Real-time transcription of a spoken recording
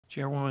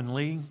Chairwoman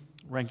Lee,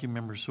 Ranking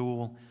Member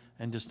Sewell,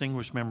 and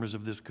distinguished members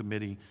of this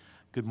committee,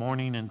 good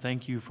morning and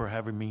thank you for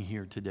having me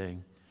here today.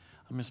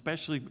 I'm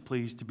especially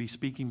pleased to be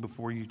speaking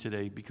before you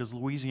today because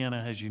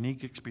Louisiana has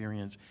unique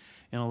experience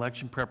in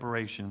election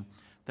preparation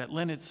that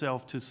lend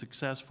itself to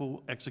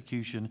successful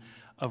execution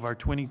of our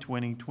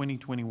 2020,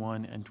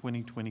 2021, and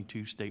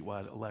 2022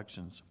 statewide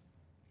elections.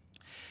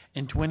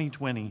 In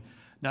 2020,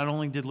 not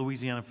only did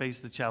Louisiana face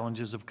the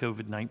challenges of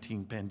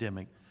COVID-19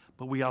 pandemic,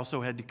 but we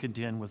also had to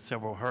contend with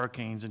several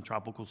hurricanes and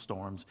tropical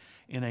storms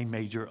in a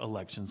major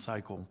election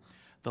cycle,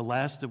 the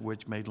last of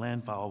which made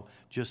landfall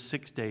just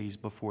 6 days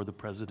before the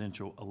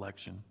presidential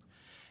election.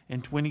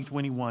 In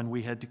 2021,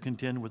 we had to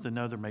contend with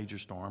another major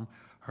storm,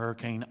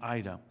 Hurricane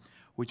Ida,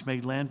 which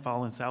made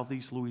landfall in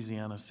southeast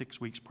Louisiana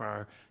 6 weeks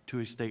prior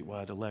to a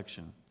statewide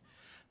election.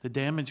 The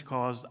damage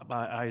caused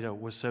by Ida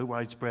was so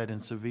widespread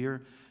and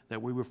severe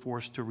that we were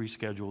forced to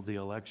reschedule the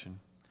election.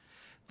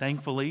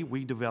 Thankfully,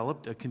 we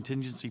developed a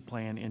contingency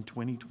plan in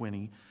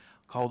 2020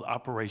 called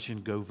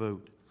Operation Go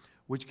Vote,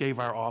 which gave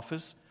our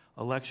office,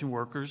 election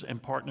workers, and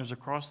partners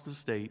across the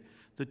state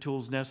the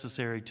tools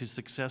necessary to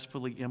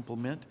successfully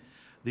implement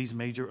these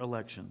major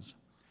elections.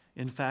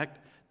 In fact,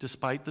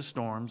 despite the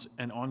storms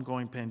and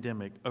ongoing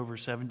pandemic, over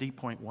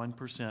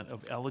 70.1%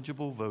 of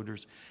eligible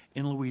voters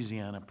in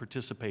Louisiana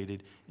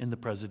participated in the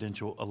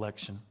presidential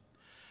election.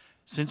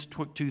 Since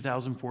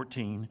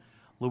 2014,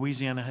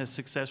 Louisiana has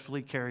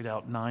successfully carried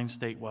out 9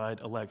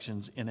 statewide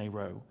elections in a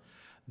row.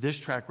 This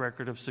track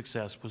record of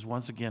success was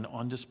once again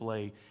on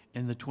display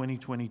in the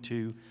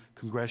 2022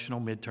 congressional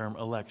midterm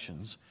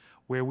elections,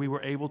 where we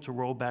were able to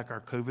roll back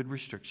our COVID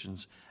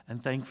restrictions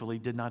and thankfully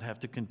did not have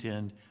to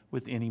contend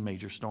with any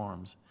major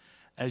storms.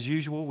 As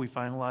usual, we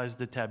finalized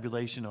the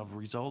tabulation of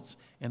results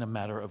in a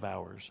matter of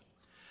hours.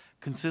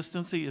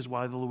 Consistency is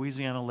why the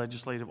Louisiana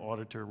Legislative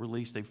Auditor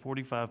released a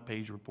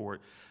 45-page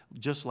report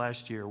just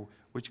last year,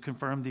 which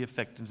confirmed the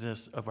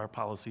effectiveness of our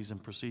policies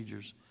and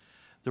procedures.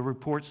 The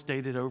report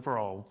stated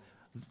overall,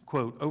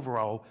 quote,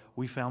 overall,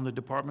 we found the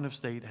Department of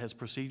State has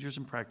procedures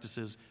and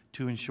practices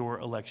to ensure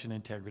election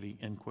integrity,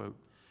 end quote.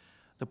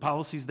 The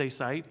policies they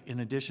cite, in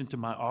addition to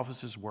my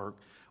office's work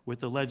with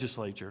the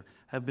legislature,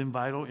 have been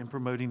vital in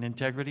promoting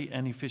integrity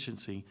and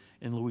efficiency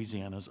in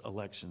Louisiana's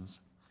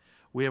elections.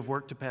 We have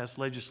worked to pass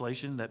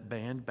legislation that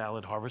banned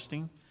ballot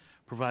harvesting,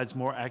 provides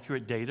more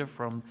accurate data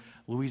from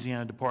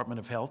Louisiana Department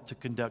of Health to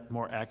conduct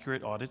more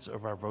accurate audits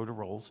of our voter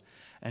rolls,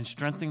 and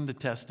strengthening the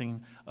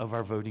testing of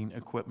our voting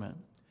equipment.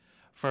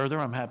 Further,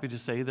 I'm happy to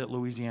say that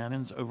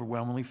Louisianans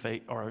overwhelmingly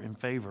voted in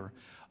favor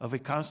of a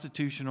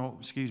constitutional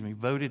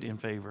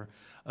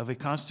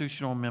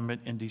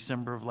amendment in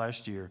December of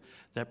last year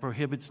that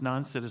prohibits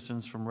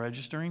non-citizens from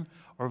registering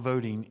or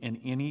voting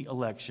in any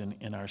election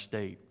in our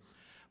state.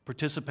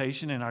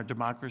 Participation in our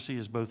democracy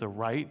is both a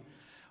right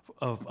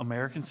of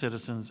American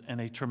citizens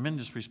and a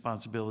tremendous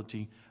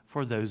responsibility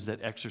for those that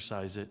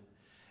exercise it.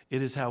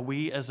 It is how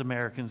we as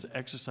Americans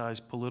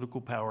exercise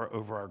political power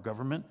over our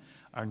government,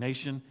 our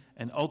nation,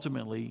 and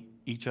ultimately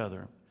each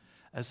other.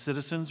 As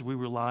citizens, we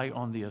rely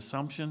on the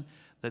assumption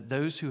that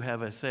those who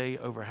have a say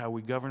over how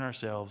we govern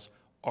ourselves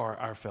are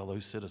our fellow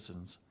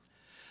citizens.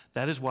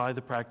 That is why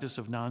the practice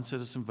of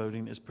non-citizen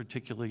voting is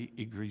particularly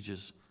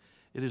egregious.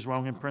 It is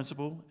wrong in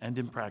principle, and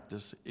in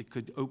practice, it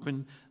could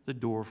open the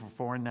door for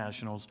foreign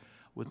nationals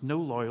with no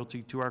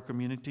loyalty to our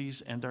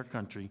communities and our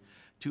country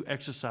to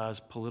exercise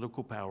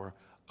political power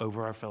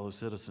over our fellow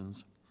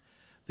citizens.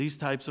 These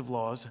types of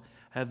laws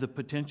have the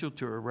potential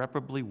to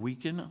irreparably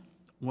weaken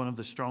one of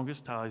the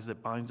strongest ties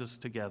that binds us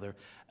together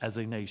as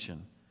a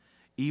nation.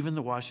 Even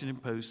the Washington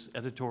Post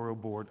editorial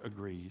board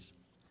agrees.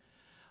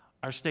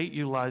 Our state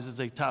utilizes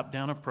a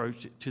top-down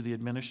approach to the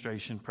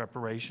administration,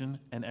 preparation,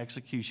 and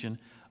execution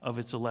of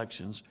its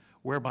elections,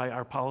 whereby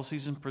our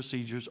policies and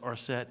procedures are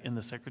set in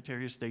the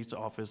Secretary of State's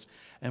office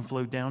and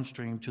flow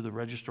downstream to the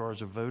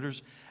registrars of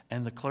voters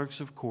and the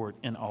clerks of court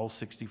in all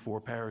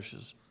 64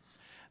 parishes.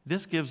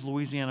 This gives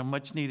Louisiana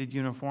much-needed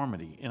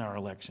uniformity in our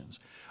elections.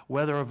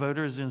 Whether a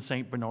voter is in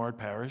St. Bernard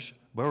Parish,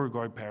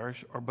 Beauregard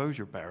Parish, or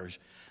Bossier Parish,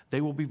 they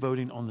will be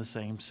voting on the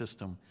same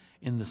system,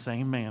 in the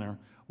same manner,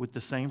 with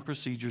the same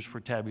procedures for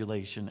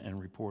tabulation and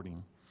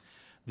reporting.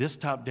 This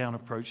top-down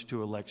approach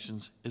to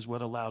elections is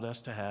what allowed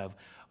us to have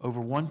over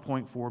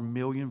 1.4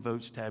 million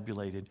votes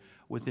tabulated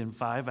within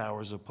 5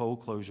 hours of poll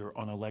closure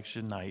on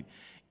election night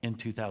in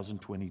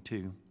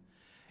 2022.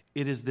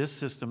 It is this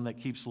system that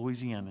keeps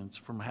Louisianans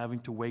from having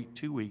to wait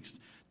 2 weeks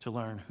to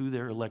learn who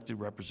their elected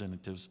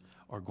representatives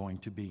are going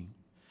to be.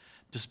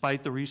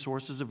 Despite the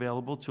resources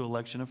available to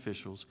election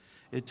officials,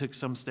 it took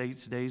some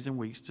states days and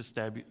weeks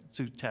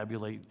to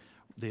tabulate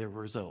their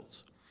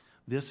results.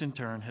 This, in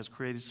turn, has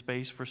created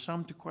space for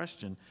some to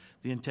question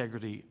the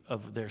integrity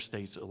of their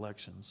state's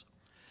elections.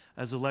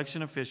 As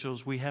election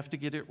officials, we have to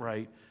get it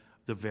right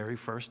the very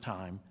first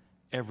time,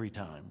 every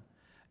time.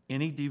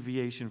 Any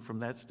deviation from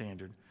that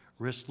standard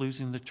risks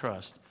losing the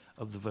trust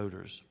of the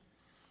voters.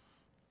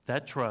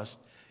 That trust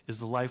is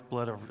the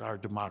lifeblood of our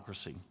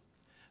democracy.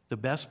 The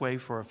best way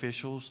for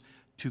officials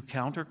to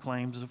counter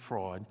claims of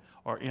fraud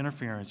or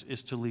interference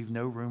is to leave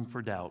no room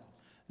for doubt.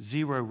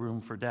 zero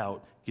room for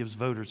doubt gives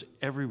voters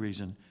every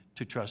reason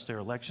to trust their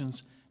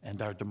elections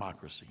and our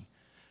democracy.